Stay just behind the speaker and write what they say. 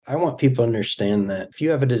I want people to understand that if you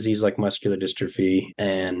have a disease like muscular dystrophy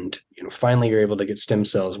and finally you're able to get stem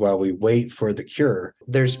cells while we wait for the cure,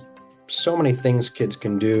 there's so many things kids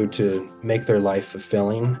can do to make their life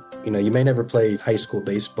fulfilling. You may never play high school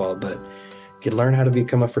baseball, but you can learn how to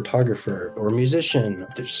become a photographer or a musician.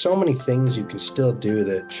 There's so many things you can still do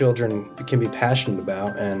that children can be passionate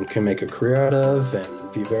about and can make a career out of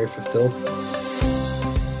and be very fulfilled.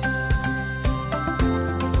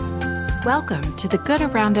 Welcome to the Good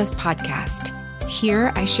Around Us podcast.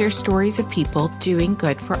 Here I share stories of people doing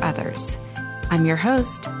good for others. I'm your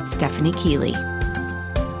host, Stephanie Keeley.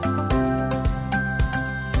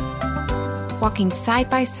 Walking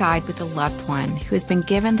side by side with a loved one who has been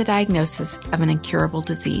given the diagnosis of an incurable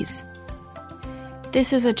disease.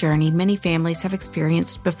 This is a journey many families have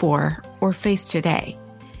experienced before or face today.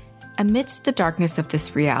 Amidst the darkness of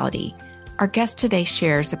this reality, our guest today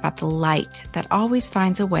shares about the light that always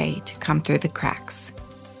finds a way to come through the cracks.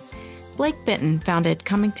 Blake Benton founded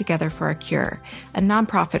Coming Together for a Cure, a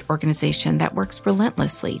nonprofit organization that works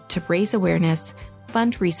relentlessly to raise awareness,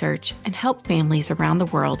 fund research, and help families around the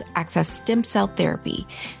world access stem cell therapy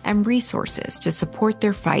and resources to support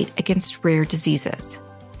their fight against rare diseases.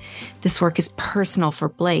 This work is personal for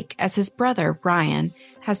Blake as his brother, Ryan,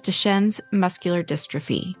 has Duchenne's muscular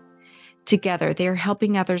dystrophy. Together, they are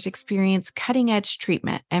helping others experience cutting-edge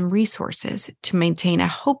treatment and resources to maintain a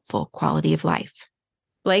hopeful quality of life.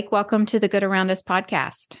 Blake, welcome to the Good Around Us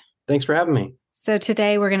podcast. Thanks for having me. So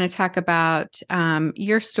today we're going to talk about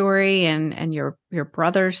your story and your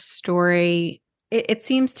brother's story. It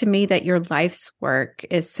seems to me that your life's work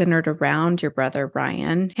is centered around your brother,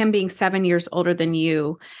 Ryan. Him being 7 years older than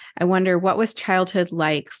you, I wonder, what was childhood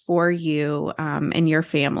like for you and your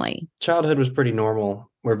family? Childhood was pretty normal.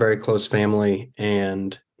 We're a very close family,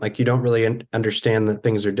 and you don't really understand that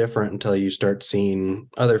things are different until you start seeing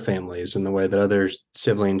other families and the way that other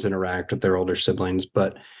siblings interact with their older siblings.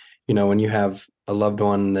 But, when you have a loved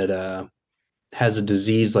one that has a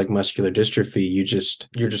disease like muscular dystrophy,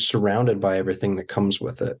 you're just surrounded by everything that comes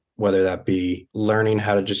with it, whether that be learning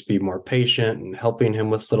how to just be more patient and helping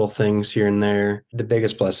him with little things here and there. The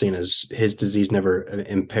biggest blessing is his disease never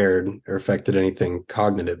impaired or affected anything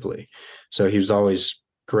cognitively. So he was always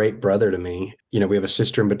great brother to me. We have a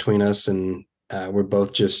sister in between us, and we're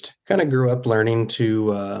both just kind of grew up learning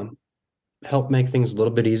to help make things a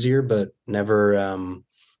little bit easier, but never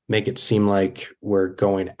make it seem like we're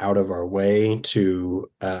going out of our way to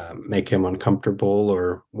make him uncomfortable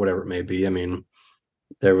or whatever it may be. I mean,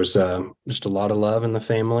 there was just a lot of love in the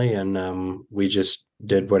family, and we just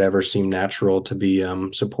did whatever seemed natural to be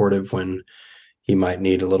supportive when he might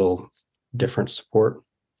need a little different support.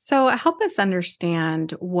 So help us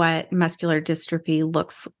understand what muscular dystrophy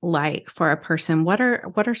looks like for a person. What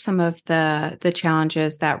are some of the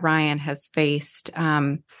challenges that Ryan has faced,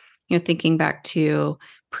 thinking back to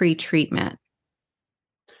pre-treatment?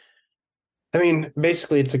 I mean,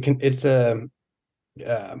 basically it's a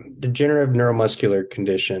degenerative neuromuscular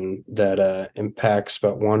condition that impacts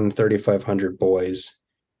about 1 in 3,500 boys.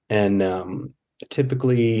 And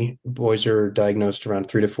typically boys are diagnosed around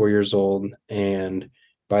 3 to 4 years old, and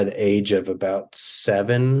by the age of about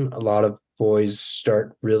 7, a lot of boys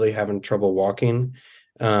start really having trouble walking.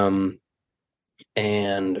 And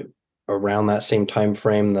around that same time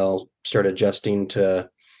frame, they'll start adjusting to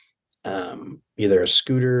either a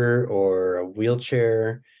scooter or a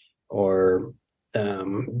wheelchair or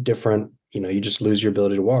different, you just lose your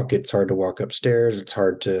ability to walk. It's hard to walk upstairs. It's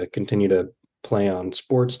hard to continue to play on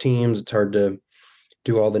sports teams. It's hard to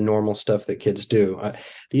do all the normal stuff that kids do.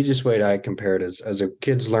 The easiest way I compare it is as a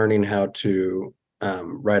kid's learning how to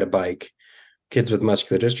ride a bike. Kids with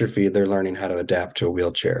muscular dystrophy, they're learning how to adapt to a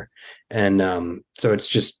wheelchair. And so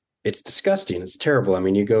it's disgusting. It's terrible. I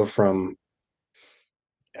mean, you go from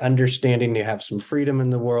understanding you have some freedom in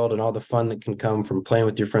the world and all the fun that can come from playing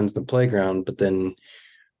with your friends in the playground, but then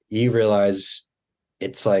you realize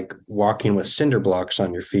it's like walking with cinder blocks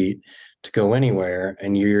on your feet to go anywhere,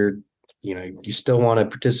 and you still want to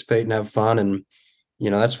participate and have fun. And,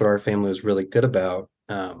 that's what our family was really good about.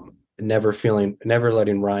 Never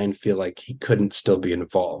letting Ryan feel like he couldn't still be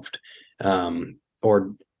involved,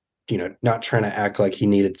 or, not trying to act like he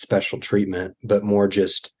needed special treatment, but more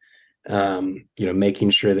just, making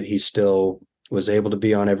sure that he still was able to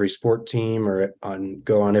be on every sport team or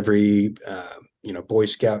go on every, Boy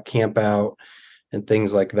Scout camp out and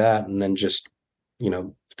things like that. And then just,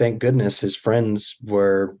 thank goodness his friends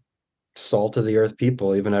were salt of the earth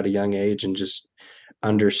people, even at a young age, and just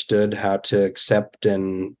understood how to accept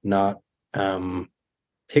and not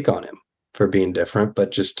pick on him for being different,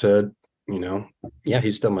 but just to,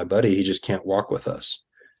 he's still my buddy. He just can't walk with us,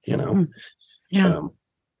 Yeah.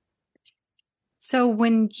 So,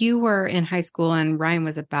 when you were in high school and Ryan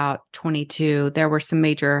was about 22, there were some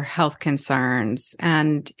major health concerns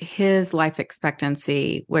and his life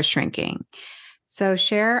expectancy was shrinking. So,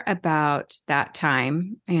 share about that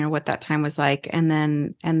time, what that time was like, and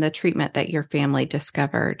the treatment that your family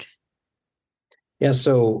discovered. Yeah,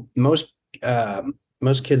 so most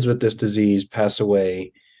kids with this disease pass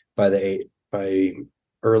away by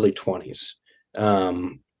early 20s.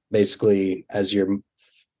 Basically, as your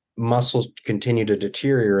muscles continue to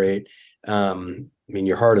deteriorate, I mean,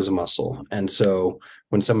 your heart is a muscle, and so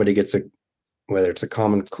when somebody gets a whether it's a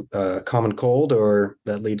common cold or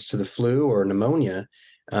that leads to the flu or pneumonia,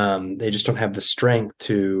 they just don't have the strength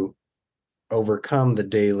to overcome the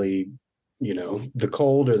daily, the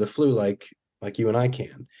cold or the flu like you and I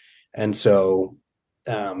can. And so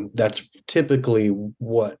that's typically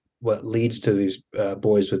what leads to these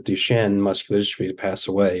boys with Duchenne muscular dystrophy to pass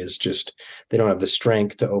away is just they don't have the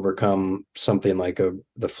strength to overcome something like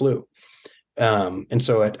the flu. And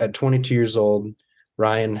so at 22 years old,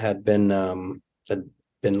 Ryan had been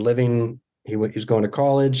living. He was going to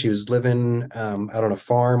college. He was living out on a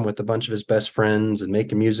farm with a bunch of his best friends and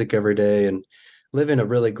making music every day and living a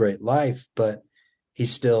really great life. But he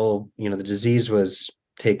still, the disease was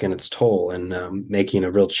taking its toll and making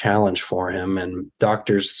a real challenge for him. And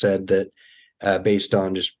doctors said that based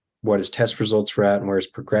on just what his test results were at and where his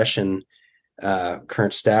progression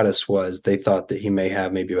current status was, they thought that he may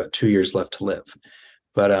have maybe about 2 years left to live.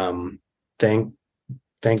 But thank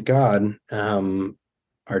thank God,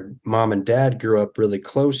 our mom and dad grew up really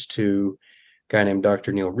close to a guy named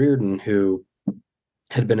Dr. Neil Reardon, who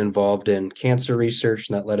had been involved in cancer research,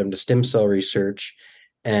 and that led him to stem cell research.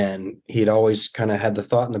 And he'd always kind of had the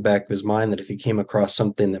thought in the back of his mind that if he came across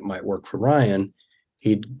something that might work for Ryan,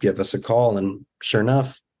 he'd give us a call. And sure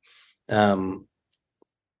enough, um,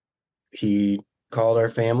 he called our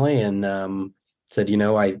family and said,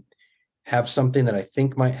 I have something that I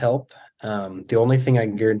think might help. The only thing I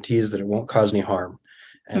can guarantee is that it won't cause any harm.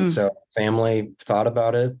 And Hmm. so family thought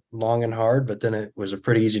about it long and hard, but then it was a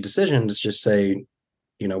pretty easy decision to just say,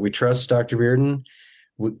 we trust Dr. Reardon.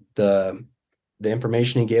 The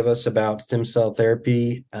information he gave us about stem cell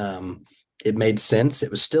therapy, it made sense.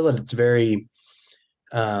 It was still at its very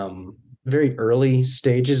early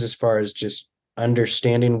stages as far as just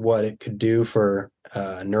understanding what it could do for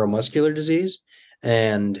neuromuscular disease.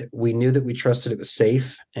 And we knew that we trusted it was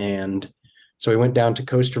safe. And so we went down to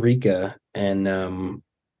Costa Rica and,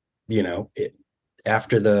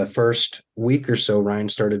 after the first week or so, Ryan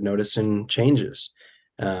started noticing changes.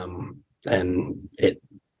 And it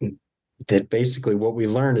that basically what we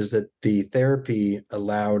learned is that the therapy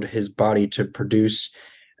allowed his body to produce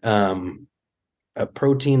um, a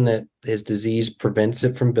protein that his disease prevents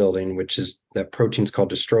it from building, which is that protein's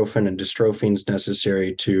called dystrophin, and dystrophin is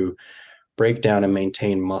necessary to break down and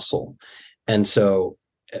maintain muscle. And so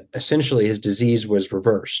essentially his disease was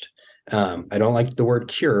reversed. I don't like the word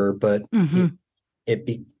cure, but Hmm. it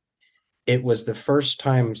be, it was the first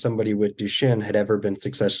time somebody with Duchenne had ever been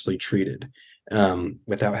successfully treated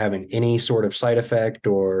without having any sort of side effect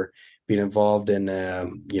or being involved in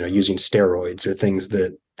using steroids or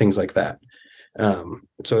things like that.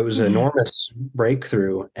 So it was an Yeah. enormous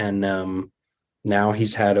breakthrough, and now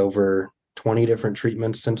he's had over 20 different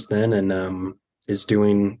treatments since then, and is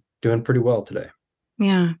doing pretty well today.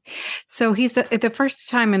 Yeah. So he's the first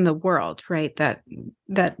time in the world, right, that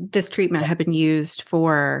this treatment had been used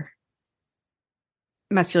for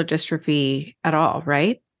muscular dystrophy at all,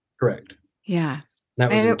 right? Correct. Yeah.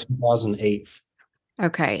 That was in I, 2008.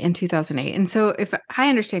 okay, in 2008. And so if I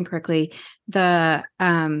understand correctly, the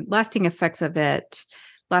lasting effects of it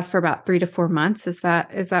last for about 3 to 4 months. Is that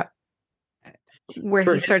where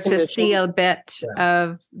For he his starts to see condition, a bit yeah.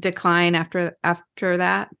 of decline after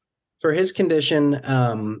that? For his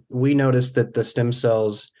condition, we noticed that the stem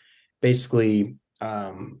cells basically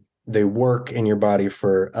they work in your body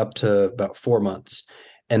for up to about 4 months,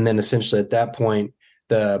 and then essentially at that point,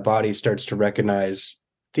 the body starts to recognize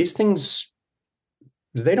these things.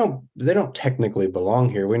 They don't technically belong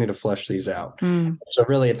here. We need to flesh these out. Mm, So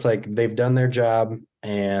really, it's like they've done their job,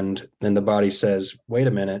 and then the body says, "Wait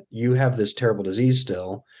a minute, you have this terrible disease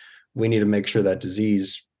still. We need to make sure that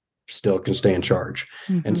disease still can stay in charge."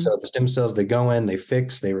 And hmm. so the stem cells, they go in, they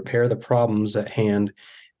fix, they repair the problems at hand,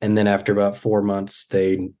 and then after about 4 months,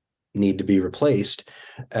 they need to be replaced,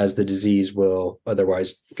 as the disease will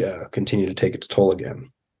otherwise continue to take its toll again.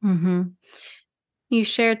 Hmm. You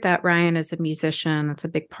shared that Ryan is a musician. That's a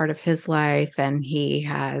big part of his life, and he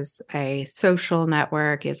has a social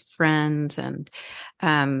network, his friends, and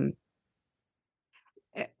um,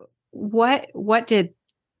 what did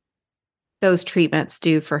those treatments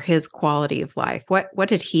do for his quality of life? What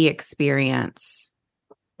did he experience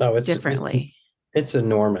Oh, differently? it's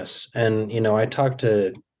enormous. And, I talk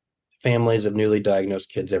to families of newly diagnosed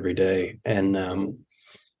kids every day. And,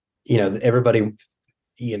 everybody,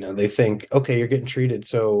 they think, okay, you're getting treated.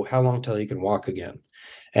 So how long till you can walk again?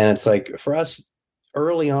 And it's like for us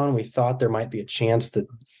early on, we thought there might be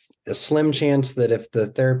a slim chance that if the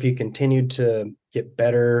therapy continued to get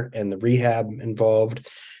better and the rehab involved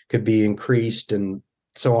could be increased and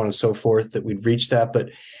so on and so forth, that we'd reach that. But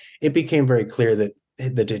it became very clear that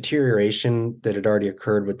the deterioration that had already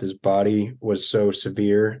occurred with his body was so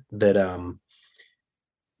severe that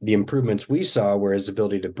the improvements we saw were his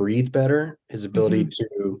ability to breathe better, his ability Hmm.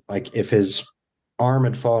 to, like, if his arm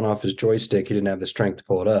had fallen off his joystick, he didn't have the strength to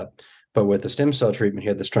pull it up. But with the stem cell treatment, he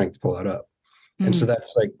had the strength to pull it up. And so Mm.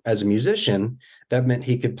 that's like, as a musician, that meant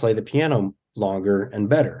he could play the piano longer and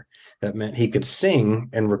better. That meant he could sing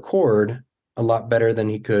and record a lot better than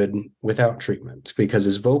he could without treatment because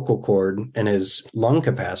his vocal cord and his lung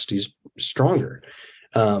capacity is stronger.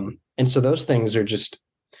 And so those things are just,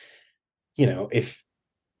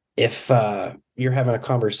 if you're having a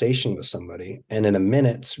conversation with somebody and in a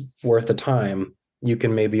minute's worth of time, you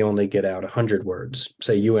can maybe only get out 100 words,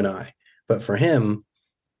 say you and I. But for him,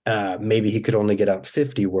 maybe he could only get out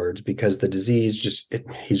 50 words because the disease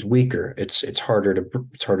he's weaker. It's harder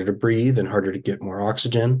to breathe and harder to get more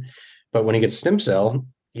oxygen. But when he gets stem cell,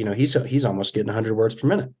 he's almost getting 100 words per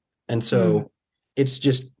minute. And Mm. so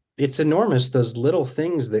it's enormous, those little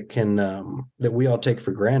things that we all take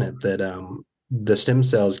for granted, that the stem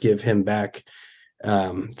cells give him back,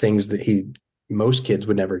 things that most kids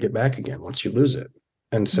would never get back again once you lose it.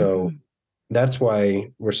 And so Hmm. that's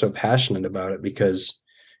why we're so passionate about it, because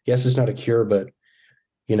yes, it's not a cure, but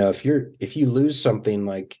if you lose something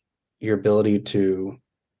like your ability to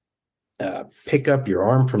pick up your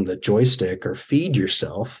arm from the joystick or feed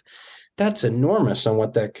yourself, that's enormous on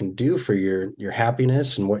what that can do for your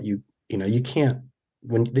happiness and what you can't,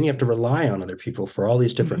 when then you have to rely on other people for all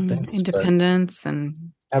these different Hmm. things. But Independence and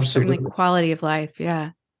certainly absolutely. quality of life.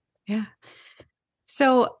 Yeah. Yeah.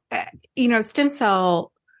 So, stem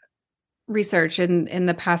cell research in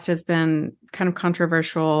the past has been kind of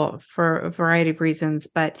controversial for a variety of reasons,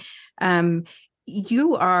 but um,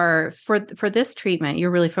 you are for this treatment, you're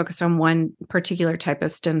really focused on one particular type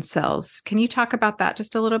of stem cells. Can you talk about that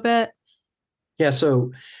just a little bit? Yeah,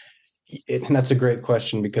 so and that's a great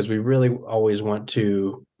question, because we really always want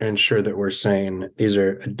to ensure that we're saying these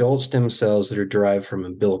are adult stem cells that are derived from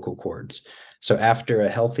umbilical cords. So after a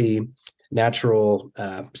healthy, natural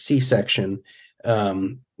C-section,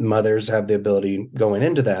 mothers have the ability going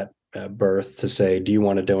into that birth to say, do you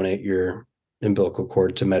want to donate your umbilical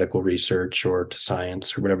cord to medical research or to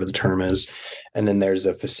science or whatever the term is? And then there's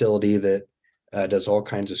a facility that does all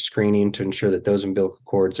kinds of screening to ensure that those umbilical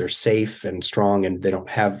cords are safe and strong and they don't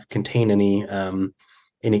contain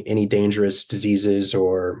any dangerous diseases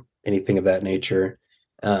or anything of that nature.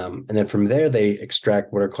 And then from there, they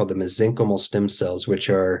extract what are called the mesenchymal stem cells, which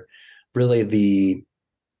are really the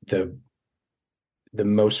the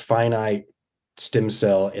most finite stem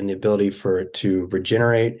cell in the ability for it to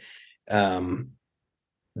regenerate, um,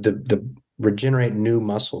 the regenerate new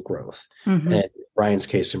muscle growth, Hmm. and Brian's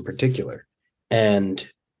case in particular. And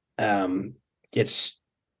um, it's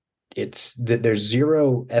it's that there's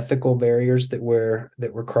zero ethical barriers that we're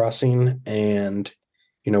crossing, and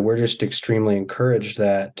we're just extremely encouraged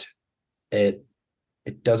that it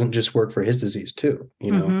it doesn't just work for his disease too.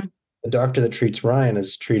 Hmm. The doctor that treats Ryan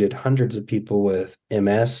has treated hundreds of people with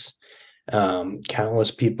MS, countless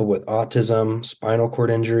people with autism, spinal cord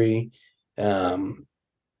injury, um,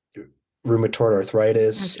 rheumatoid I was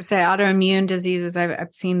arthritis, to say autoimmune diseases.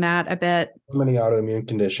 I've seen that a bit. so many autoimmune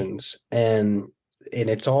conditions, and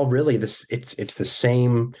it's all really this. It's the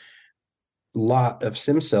same lot of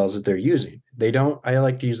stem cells that they're using. They don't. I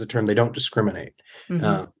like to use the term. They don't discriminate, Hmm.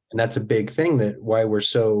 and that's a big thing, that why we're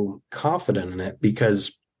so confident in it,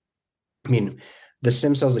 because I mean, the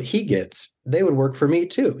stem cells that he gets, they would work for me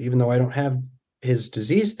too, even though I don't have his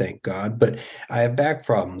disease, thank God. But I have back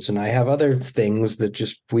problems and I have other things that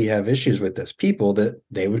just we have issues with as people, that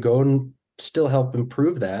they would go and still help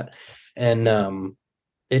improve that. And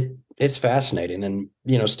it's fascinating. And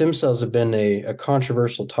stem cells have been a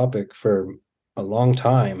controversial topic for a long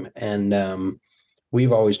time. And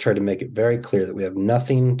we've always tried to make it very clear that we have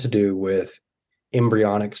nothing to do with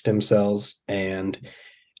embryonic stem cells, and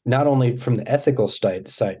not only from the ethical side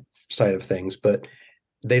of things, but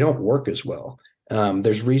they don't work as well.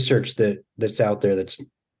 There's research that's out there that's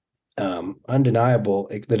undeniable,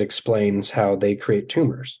 that explains how they create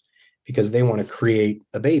tumors, because they want to create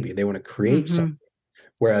a baby, they want to create Hmm. something.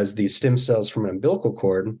 Whereas these stem cells from an umbilical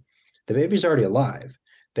cord, the baby's already alive.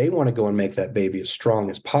 They want to go and make that baby as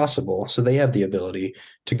strong as possible. So they have the ability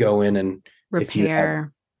to go in and if you have,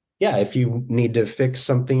 Repair. yeah, if you need to fix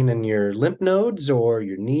something in your lymph nodes or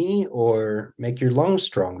your knee or make your lungs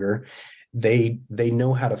stronger, they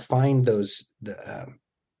know how to find those.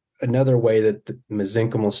 Another way that the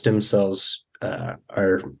mesenchymal stem cells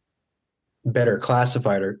are better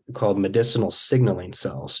classified are called medicinal signaling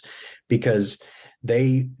cells because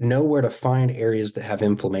they know where to find areas that have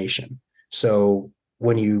inflammation. So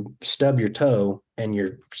when you stub your toe and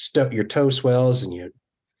your toe swells and you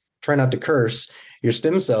try not to curse, your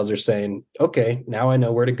stem cells are saying, okay, now I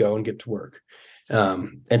know where to go and get to work.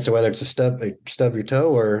 And so whether it's stub your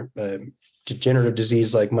toe or a degenerative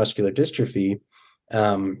disease like muscular dystrophy,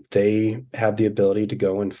 they have the ability to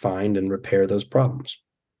go and find and repair those problems.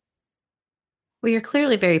 Well, you're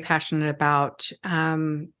clearly very passionate about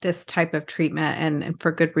this type of treatment, and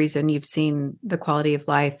for good reason. You've seen the quality of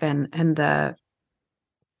life and the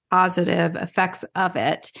positive effects of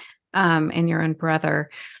it in your own brother.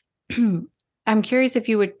 I'm curious if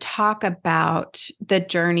you would talk about the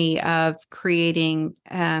journey of creating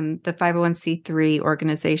the 501c3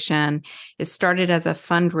 organization. It started as a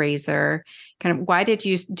fundraiser. Kind of, why did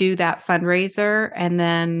you do that fundraiser? And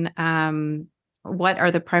then what are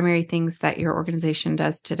the primary things that your organization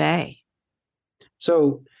does today?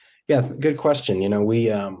 So, yeah, good question.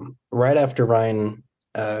 We right after Ryan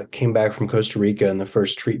came back from Costa Rica in the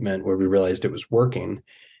first treatment where we realized it was working,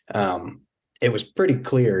 it was pretty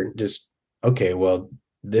clear just, okay, well,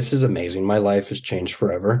 this is amazing. My life has changed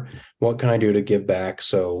forever. What can I do to give back?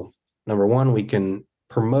 So, number one, we can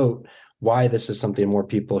promote why this is something more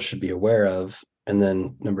people should be aware of. And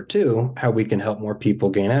then number two, how we can help more people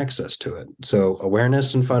gain access to it. So,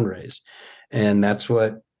 awareness and fundraise. And that's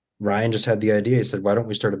what Ryan just had the idea. He said, why don't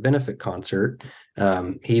we start a benefit concert?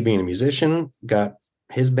 He, being a musician, got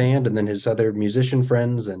his band and then his other musician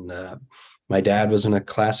friends. And my dad was in a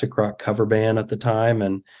classic rock cover band at the time.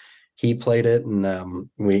 And he played it. And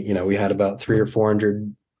we had about 300 or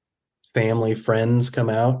 400 family friends come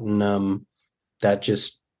out. And that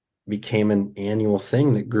just became an annual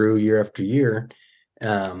thing that grew year after year.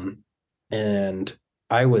 And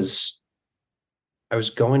I was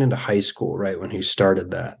going into high school right when he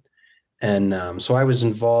started that. And so I was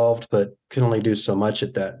involved, but could only do so much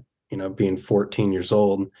at that, being 14 years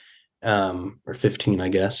old, or 15, I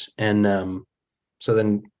guess. And so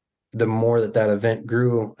then the more that event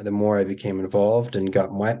grew, the more I became involved and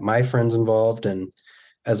got my friends involved. And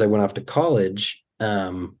as I went off to college,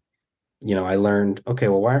 I learned, okay,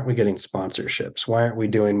 well, why aren't we getting sponsorships? Why aren't we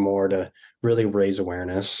doing more to really raise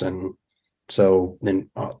awareness? And so then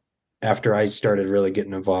after I started really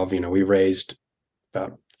getting involved, we raised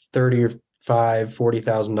about 35,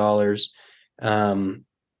 $40,000,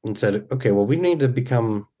 and said, okay, well, we need to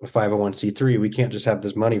become a 501c3. We can't just have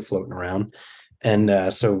this money floating around.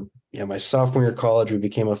 And so, my sophomore year of college, we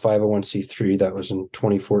became a 501c3. That was in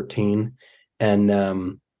 2014. And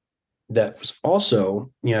that was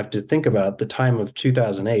also, you have to think about the time of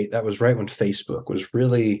 2008. That was right when Facebook was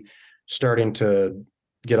really starting to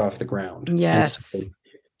get off the ground. And Yes.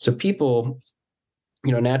 so people,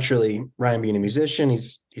 naturally, Ryan being a musician,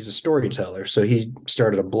 he's a storyteller. So he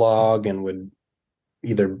started a blog and would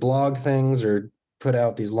either blog things or put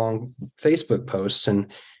out these long Facebook posts,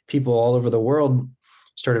 and people all over the world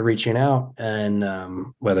started reaching out. And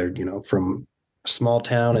whether, from a small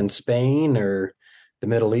town in Spain or the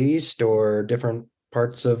Middle East or different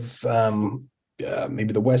parts of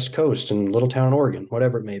maybe the West Coast and little town Oregon,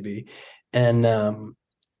 whatever it may be. And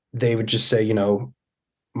they would just say,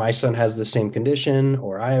 my son has the same condition,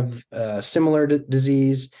 or I have a similar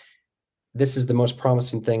disease. This is the most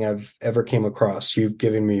promising thing I've ever came across. You've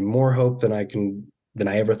given me more hope than I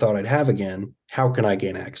ever thought I'd have again. How can I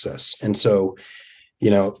gain access? And so,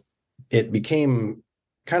 it became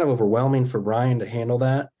kind of overwhelming for Ryan to handle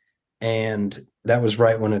that. And that was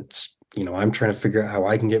right when I'm trying to figure out how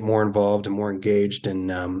I can get more involved and more engaged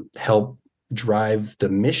and help drive the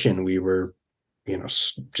mission we were,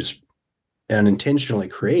 just unintentionally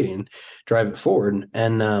creating, drive it forward.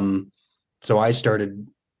 And so I started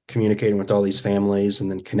communicating with all these families and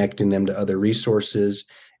then connecting them to other resources,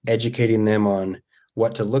 educating them on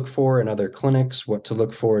what to look for in other clinics, what to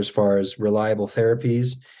look for as far as reliable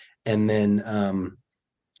therapies. And then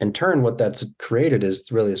in turn, what that's created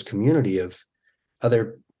is really this community of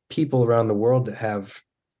other people around the world that have,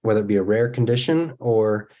 whether it be a rare condition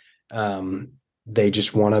or they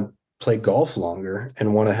just want to play golf longer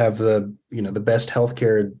and want to have the best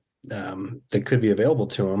healthcare that could be available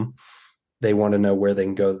to them. They want to know where they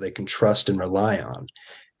can go that they can trust and rely on.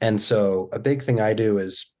 And so a big thing I do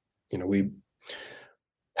is, you know,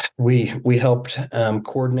 we helped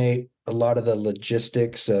coordinate a lot of the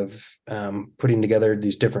logistics of putting together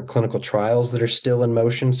these different clinical trials that are still in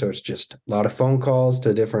motion. So it's just a lot of phone calls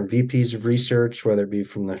to different VPs of research, whether it be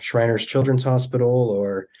from the Shriners Children's Hospital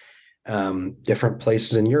or different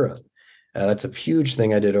places in Europe. That's a huge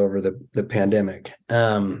thing I did over the pandemic.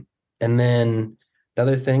 And then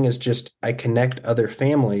another thing is just I connect other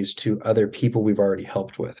families to other people we've already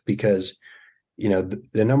helped with, because the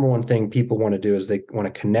number one thing people want to do is they want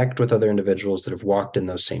to connect with other individuals that have walked in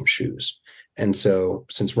those same shoes. And so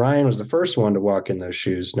since Ryan was the first one to walk in those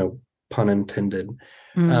shoes, no pun intended,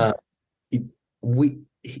 Mm. uh,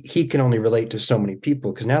 he can only relate to so many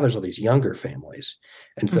people, because now there's all these younger families.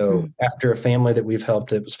 And so Hmm. after a family that we've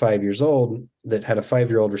helped that was 5 years old, that had a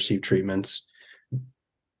 5-year old receive treatments,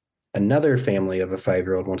 another family of a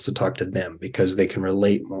 5-year old wants to talk to them because they can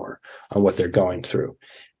relate more on what they're going through.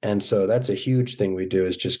 And so that's a huge thing we do,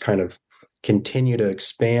 is just kind of continue to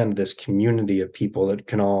expand this community of people that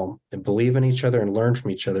can all believe in each other and learn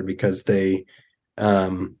from each other, because they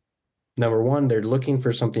number one, they're looking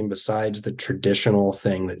for something besides the traditional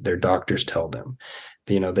thing that their doctors tell them.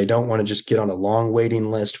 They don't want to just get on a long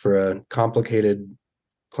waiting list for a complicated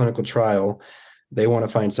clinical trial. They want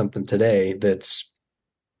to find something today that's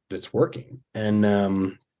working.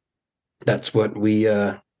 And that's what we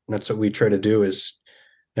try to do. Is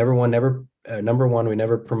number one, we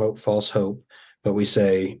never promote false hope, but we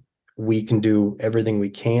say we can do everything we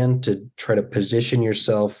can to try to position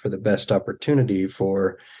yourself for the best opportunity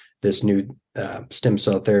for this new stem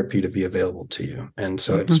cell therapy to be available to you. And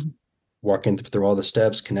so it's Hmm. walking through all the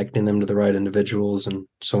steps, connecting them to the right individuals, and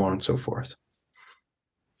so on and so forth.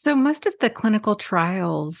 So, most of the clinical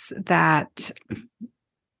trials that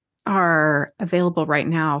are available right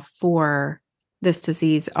now for this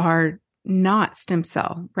disease are not stem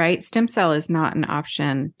cell, right? Stem cell is not an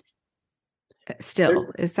option There,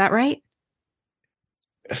 still. Is that right?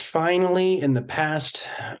 finally, in the past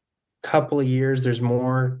couple of years, there's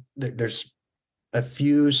a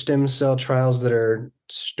few stem cell trials that are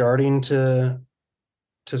starting to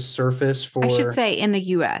surface I should for say in the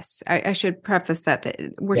US. I should preface that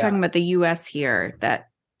we're talking yeah about the US here, that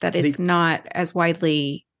the it's not as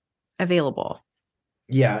widely available.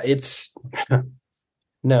 yeah it's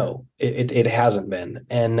no, it hasn't been.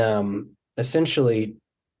 And essentially,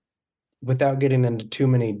 without getting into too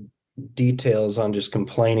many details on just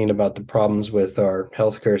complaining about the problems with our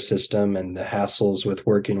healthcare system and the hassles with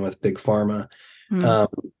working with big pharma, Mm. um,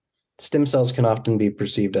 stem cells can often be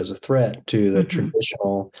perceived as a threat to the Hmm.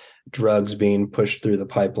 traditional drugs being pushed through the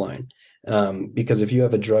pipeline. Because if you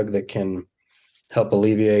have a drug that can help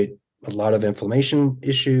alleviate a lot of inflammation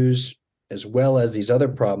issues, as well as these other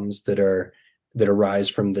problems that arise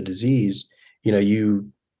from the disease,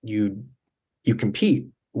 you you compete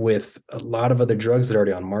with a lot of other drugs that are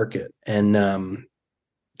already on market. And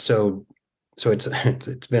so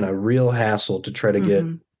it's been a real hassle to try to get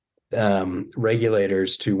Hmm.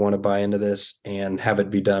 regulators to want to buy into this and have it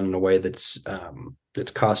be done in a way that's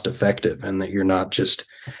cost effective, and that you're not just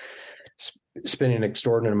spending an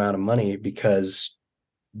extraordinary amount of money, because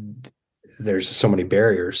there's so many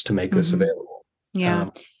barriers to make this Hmm. available. Yeah.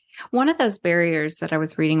 Um, One of those barriers that I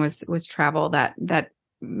was reading was travel, that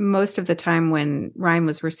most of the time when Ryan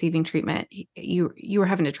was receiving treatment, you were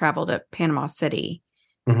having to travel to Panama City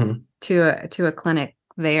mhm. to a clinic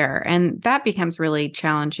there. And that becomes really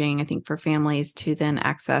challenging, I think, for families to then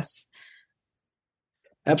access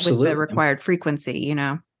with the Absolutely. required frequency.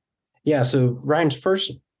 Yeah. So Ryan's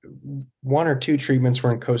first one or two treatments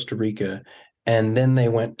were in Costa Rica, and then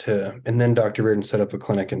Dr. Reardon set up a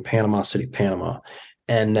clinic in Panama City, Panama.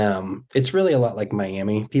 And it's really a lot like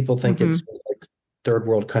Miami. People think Hmm. it's like third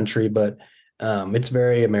world country, but it's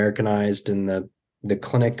very Americanized. And the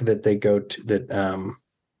clinic that they go to,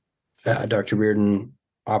 that Dr. Reardon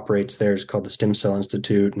operates there, is called the Stem Cell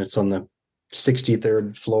Institute, and it's on the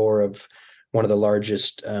 63rd floor of one of the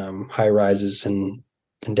largest high rises in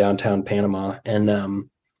downtown Panama. And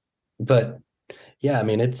but yeah, I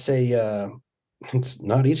mean, it's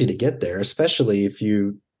not easy to get there, especially if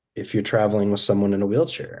you're traveling with someone in a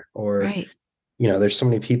wheelchair, or Right. there's so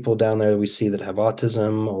many people down there that we see that have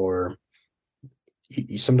autism, or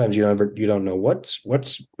sometimes you don't know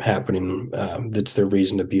what's happening. That's their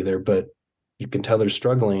reason to be there, but you can tell they're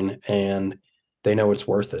struggling, and they know it's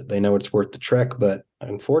worth it. They know it's worth the trek, but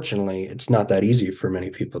unfortunately, it's not that easy for many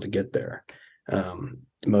people to get there.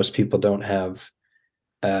 Most people don't have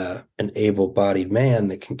an able-bodied man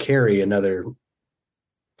that can carry another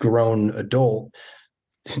grown adult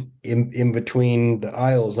in between the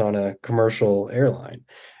aisles on a commercial airline.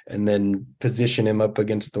 and then position him up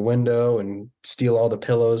against the window and steal all the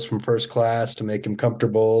pillows from first class to make him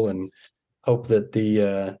comfortable, and hope that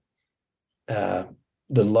the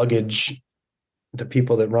luggage, the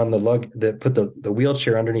people that run the that put the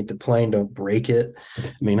wheelchair underneath the plane don't break it.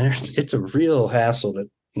 I mean, it's a real hassle that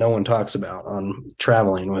no one talks about on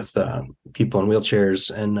traveling with people in wheelchairs,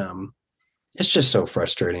 and it's just so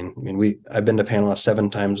frustrating. I mean, I've been to Panama 7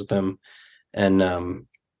 times with them, and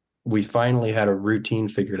we finally had a routine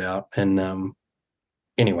figured out. And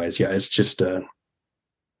anyways, yeah, it's just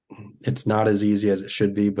it's not as easy as it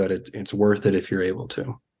should be, but it's worth it if you're able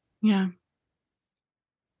to. Yeah.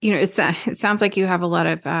 It sounds like you have a lot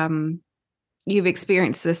of you've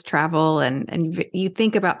experienced this travel, and you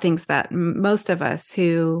think about things that most of us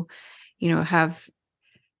who, have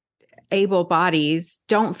able bodies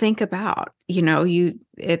don't think about.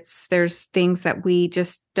 There's things that we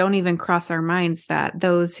just don't even cross our minds, that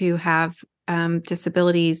those who have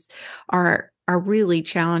disabilities are really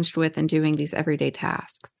challenged with in doing these everyday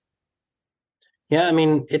tasks. Yeah, I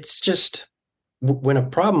mean, it's just when a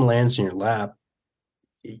problem lands in your lap,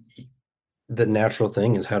 the natural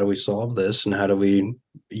thing is, how do we solve this, and how do we,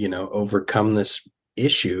 overcome this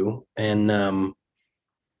issue? And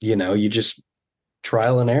you just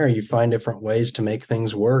trial and error. You find different ways to make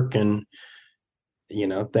things work, and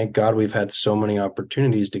thank God we've had so many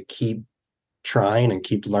opportunities to keep trying and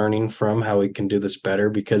keep learning from how we can do this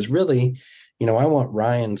better. Because really, I want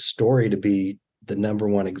Ryan's story to be the number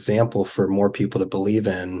one example for more people to believe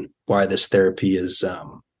in why this therapy is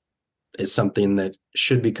something that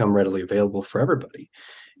should become readily available for everybody.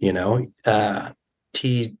 He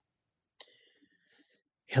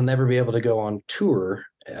he'll never be able to go on tour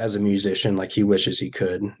as a musician like he wishes he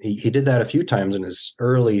could. He did that a few times in his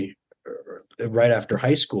right after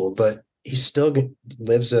high school, but he still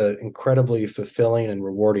lives an incredibly fulfilling and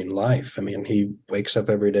rewarding life. I mean, he wakes up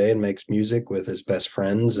every day and makes music with his best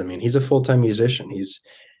friends. I mean, he's a full-time musician. He's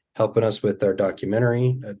helping us with our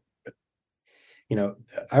documentary.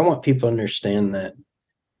 I want people to understand that,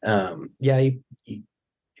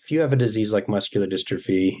 if you have a disease like muscular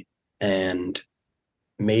dystrophy, and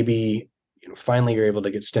maybe finally you're able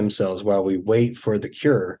to get stem cells while we wait for the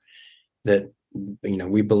cure that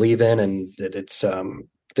we believe in, and that it's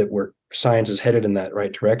that science is headed in that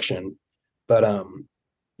right direction. But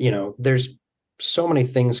there's so many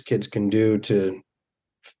things kids can do to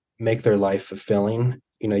make their life fulfilling.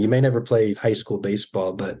 You may never play high school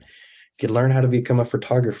baseball, but you could learn how to become a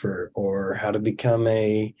photographer, or how to become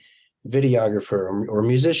a videographer, or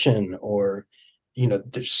musician, or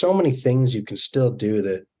there's so many things you can still do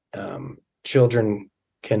that children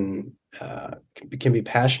can be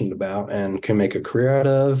passionate about and can make a career out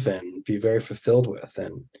of and be very fulfilled with.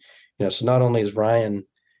 And so not only is Ryan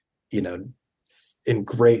you know in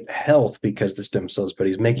great health because the stem cells, but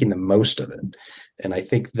he's making the most of it. And I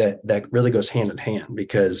think that really goes hand in hand,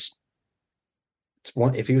 because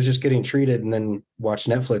if he was just getting treated and then watched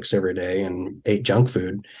Netflix every day and ate junk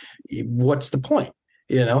food, what's the point?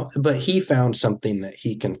 But he found something that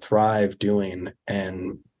he can thrive doing,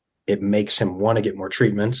 and it makes him want to get more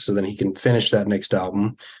treatments so then he can finish that next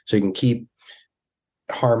album, so he can keep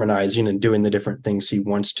harmonizing and doing the different things he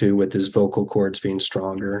wants to with his vocal cords being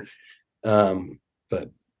stronger. Um,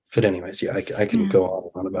 but anyways, yeah, I can Yeah. go on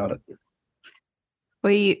and on about it.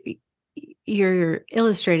 Well, you're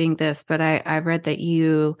illustrating this, but I've read that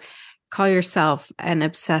you call yourself an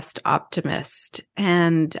obsessed optimist.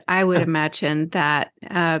 And I would imagine that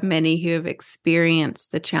many who have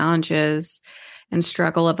experienced the challenges and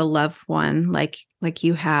struggle of a loved one, like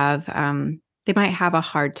you have, they might have a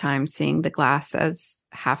hard time seeing the glass as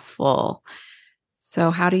half full.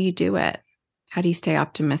 So how do you do it? How do you stay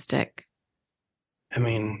optimistic? I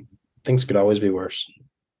mean, things could always be worse.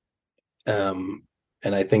 Um,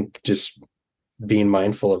 and I think just being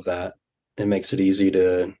mindful of that, it makes it easy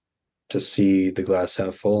to see the glass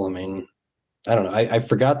half full. I mean, I don't know. I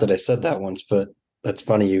forgot that I said that once, but that's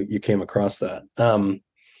funny you came across that. I mean,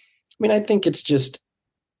 I think it's just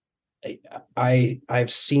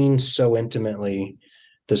I've seen so intimately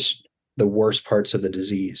this the worst parts of the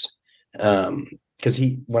disease. Because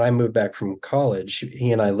when I moved back from college,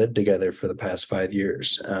 he and I lived together for the past 5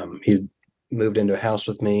 years. He moved into a house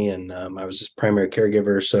with me, and I was his primary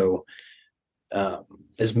caregiver. So um,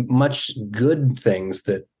 as much good things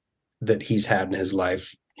that he's had in his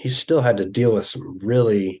life, he's still had to deal with some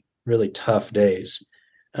really, really tough days.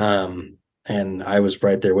 And I was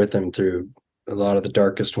right there with him through a lot of the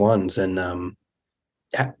darkest ones. And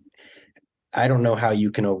I don't know how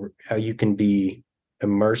you can be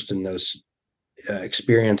immersed in those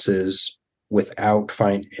experiences without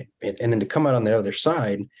and then to come out on the other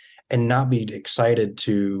side and not be excited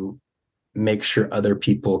to make sure other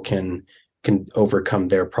people can overcome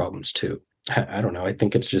their problems too. I don't know. I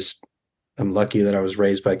think it's just I'm lucky that I was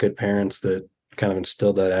raised by good parents that kind of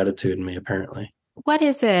instilled that attitude in me, apparently. What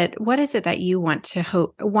is it that you want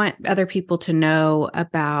other people to know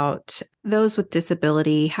about those with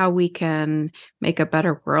disability, how we can make a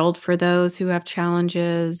better world for those who have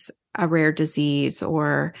challenges, a rare disease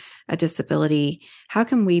or a disability? How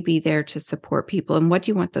can we be there to support people? And what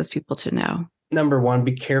do you want those people to know? Number one,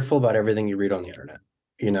 be careful about everything you read on the internet.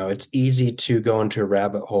 It's easy to go into a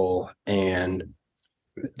rabbit hole, and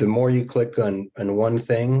the more you click on one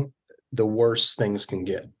thing, the worse things can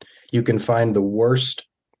get. You can find the worst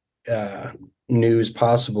uh, news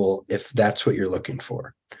possible if that's what you're looking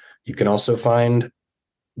for. You can also find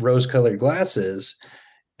rose-colored glasses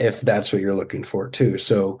if that's what you're looking for too.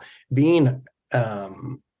 So being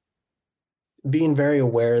being very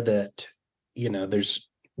aware that there's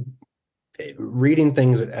reading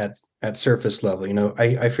things at surface level.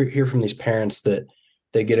 I hear from these parents that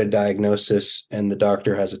they get a diagnosis and the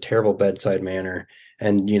doctor has a terrible bedside manner,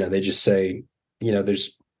 and they just say,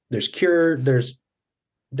 there's cure,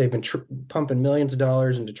 they've been pumping millions of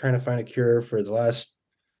dollars into trying to find a cure for the last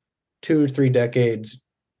 2 or 3 decades.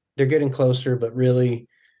 They're getting closer, but really,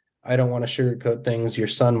 I don't want to sugarcoat things. Your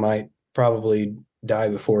son might probably die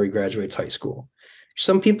before he graduates high school.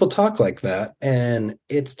 Some people talk like that, and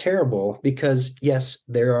it's terrible because, yes,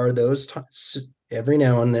 there are those times every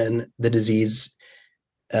now and then the disease,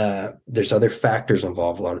 there's other factors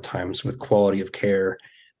involved a lot of times with quality of care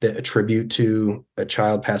that attribute to a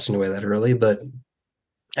child passing away that early. But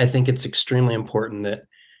I think it's extremely important that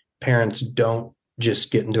parents don't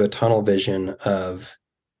just get into a tunnel vision of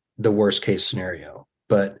the worst case scenario,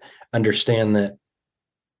 but understand that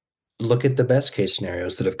look at the best case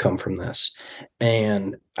scenarios that have come from this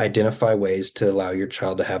and identify ways to allow your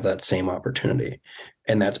child to have that same opportunity.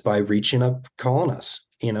 And that's by reaching up, calling us,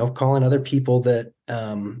 calling other people that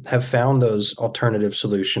have found those alternative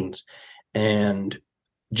solutions. And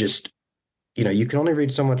just, you can only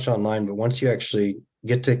read so much online, but once you actually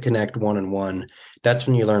get to connect one-on-one, that's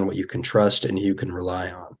when you learn what you can trust and you can rely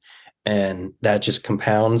on. And that just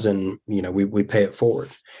compounds, and, we pay it forward.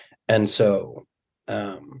 And so,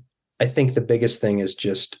 I think the biggest thing is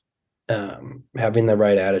just having the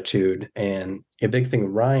right attitude. And a big thing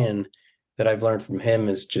with Ryan that I've learned from him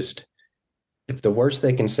is just if the worst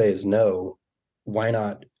they can say is no, why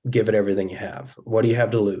not give it everything you have? What do you have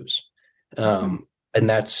to lose? Mhm. And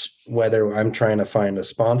that's whether I'm trying to find a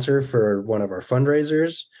sponsor for one of our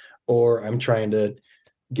fundraisers, or I'm trying to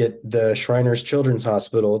get the Shriners Children's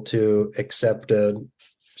Hospital to accept a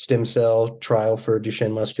stem cell trial for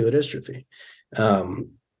Duchenne muscular dystrophy.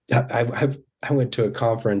 Um, I went to a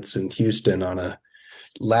conference in Houston on a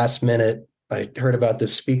last minute. I heard about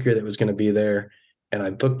this speaker that was going to be there, and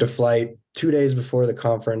I booked a flight 2 days before the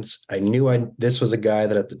conference. I knew this was a guy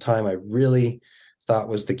that at the time I really thought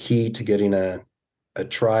was the key to getting a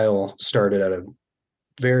trial started at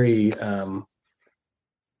very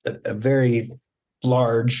a very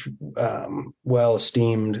large, well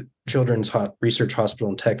esteemed children's research hospital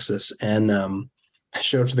in Texas. And I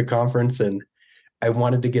showed up to the conference, and I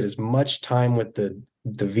wanted to get as much time with the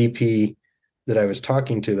VP that I was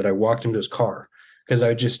talking to that I walked into his car, because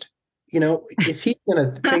I just, if he's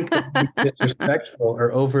going to think that I'm disrespectful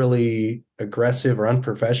or overly aggressive or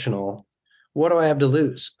unprofessional, what do I have to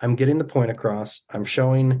lose? I'm getting the point across. I'm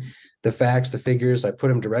showing the facts, the figures. I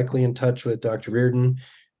put him directly in touch with Dr. Reardon.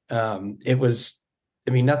 It was,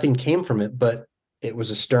 I mean, nothing came from it, but it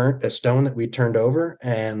was a stone that we turned over,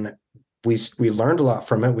 and we learned a lot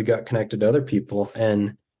from it. We got connected to other people,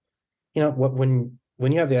 and what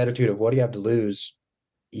when you have the attitude of what do you have to lose,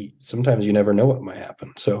 sometimes you never know what might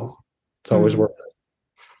happen. So it's always Mm, worth it.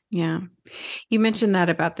 yeah. You mentioned that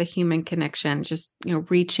about the human connection, just,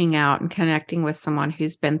 reaching out and connecting with someone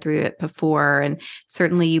who's been through it before. And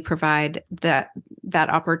certainly you provide that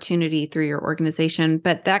opportunity through your organization,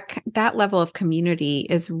 but that level of community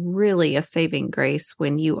is really a saving grace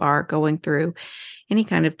when you are going through any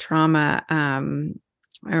kind of trauma,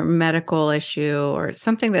 or medical issue or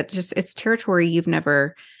something that just it's territory you've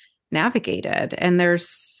never navigated. And there's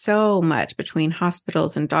so much between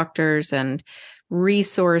hospitals and doctors and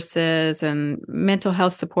resources and mental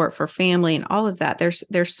health support for family and all of that.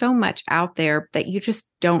 There's so much out there that you just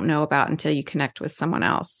don't know about until you connect with someone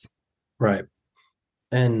else. Right.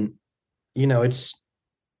 And it's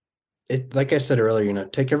it like I said earlier,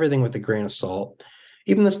 take everything with a grain of salt.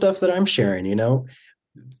 Even the stuff that I'm sharing,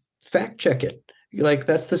 fact check it. Like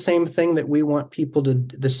that's the same thing that we want people to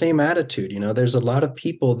the same attitude. There's a lot of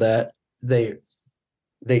people that they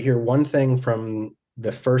hear one thing from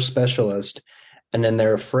the first specialist, and then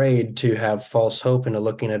they're afraid to have false hope into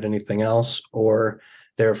looking at anything else, or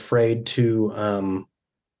they're afraid to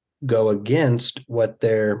go against what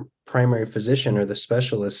their primary physician or the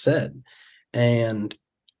specialist said. And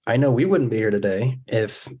I know we wouldn't be here today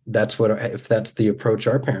if that's the approach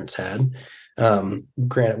our parents had.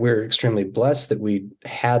 Granted, we're extremely blessed that we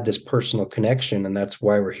had this personal connection, and that's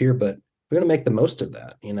why we're here. But we're going to make the most of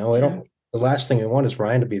that. I Yeah. don't. The last thing I want is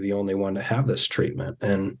Ryan to be the only one to have this treatment.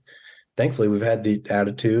 And thankfully, we've had the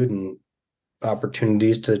attitude and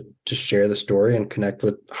opportunities to share the story and connect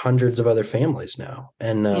with hundreds of other families now.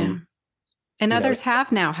 And Yeah. And you know, others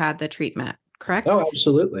have now had the treatment, correct? oh,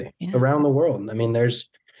 absolutely, Yeah. around the world. I mean, there's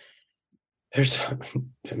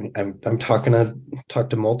I mean, I'm talk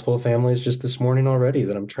to multiple families just this morning already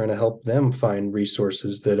that I'm trying to help them find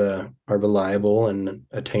resources that are reliable and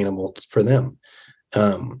attainable for them.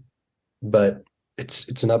 Um, but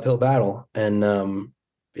it's an uphill battle, and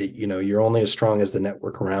you're only as strong as the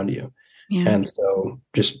network around you. Yeah. And so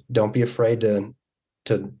just don't be afraid to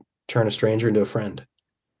turn a stranger into a friend.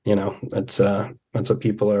 That's what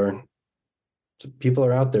people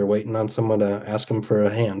are out there waiting on someone to ask them for a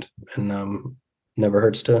hand, and never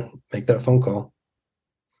hurts to make that phone call.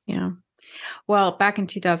 Yeah. Well, back in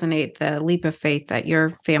 2008, the leap of faith that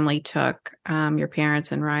your family took, your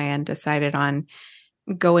parents and Ryan decided on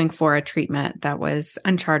going for a treatment that was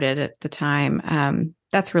uncharted at the time.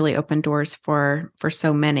 That's really opened doors for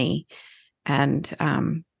so many.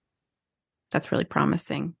 And that's really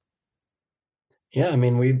promising. Yeah, I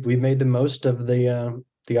mean, we made the most of the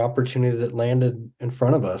opportunity that landed in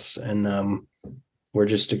front of us, and we're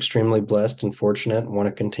just extremely blessed and fortunate and want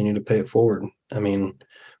to continue to pay it forward. I mean,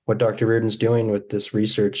 what Dr. Reardon's doing with this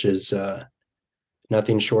research is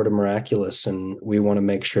nothing short of miraculous, and we want to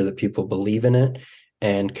make sure that people believe in it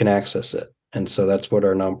and can access it. And so that's what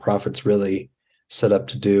our nonprofit's really set up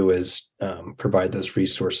to do, is provide those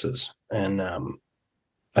resources. And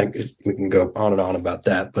we can go on and on about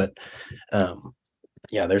that, but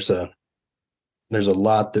yeah, there's a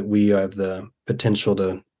lot that we have the potential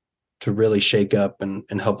to really shake up and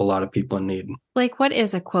help a lot of people in need. Blake, what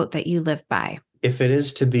is a quote that you live by? If it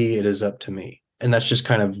is to be, it is up to me. And that's just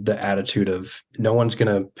kind of the attitude of, no one's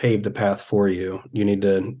going to pave the path for you. You need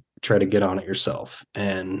to try to get on it yourself.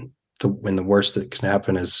 And when the worst that can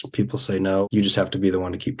happen is people say no, you just have to be the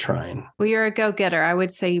one to keep trying. Well, you're a go-getter. I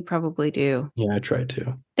would say you probably do. Yeah, I try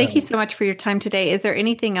to. Thank you so much for your time today. Is there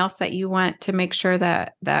anything else that you want to make sure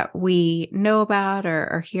that we know about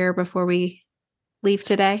or hear before we leave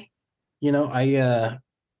today? I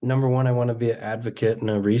number one, I want to be an advocate and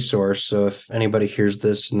a resource. So if anybody hears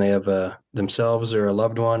this and they have themselves or a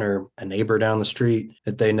loved one or a neighbor down the street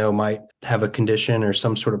that they know might have a condition or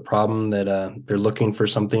some sort of problem that they're looking for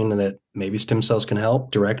something that maybe stem cells can help,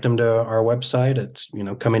 direct them to our website. It's,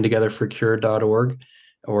 comingtogetherforcure.org,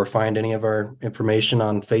 or find any of our information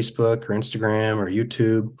on Facebook or Instagram or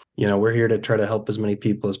YouTube. We're here to try to help as many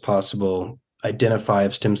people as possible identify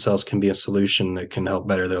if stem cells can be a solution that can help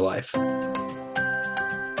better their life.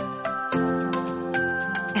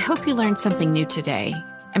 I hope you learned something new today,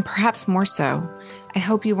 and perhaps more so, I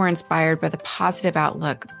hope you were inspired by the positive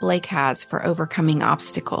outlook Blake has for overcoming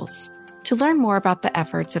obstacles. To learn more about the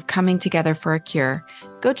efforts of Coming Together for a Cure,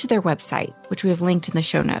 go to their website, which we have linked in the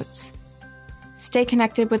show notes. Stay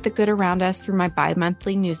connected with the good around us through my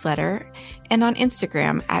bi-monthly newsletter and on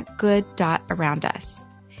Instagram at good.aroundus.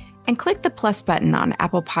 And click the plus button on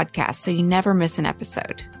Apple Podcasts so you never miss an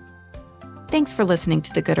episode. Thanks for listening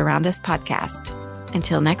to the Good Around Us podcast.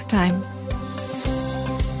 Until next time.